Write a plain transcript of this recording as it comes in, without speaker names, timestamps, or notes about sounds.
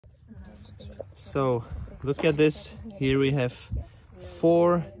So look at this. Here we have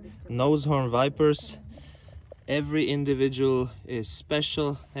 4 nosehorn vipers. Every individual is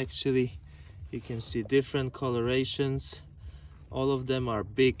special. Actually, you can see different colorations. All of them are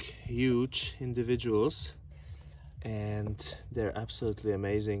big, huge individuals, and they're absolutely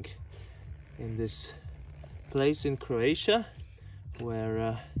amazing in this place in Croatia,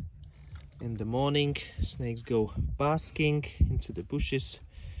 where in the morning snakes go basking into the bushes.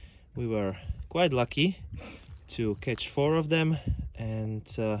 We were quite lucky to catch 4 of them, and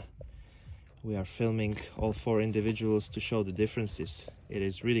we are filming all 4 individuals to show the differences. It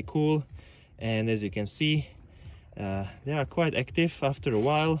is really cool, and as you can see, they are quite active. After a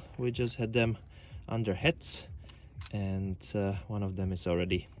while, we just had them under heads, and one of them is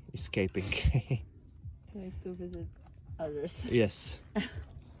already escaping. Going to visit others. Yes.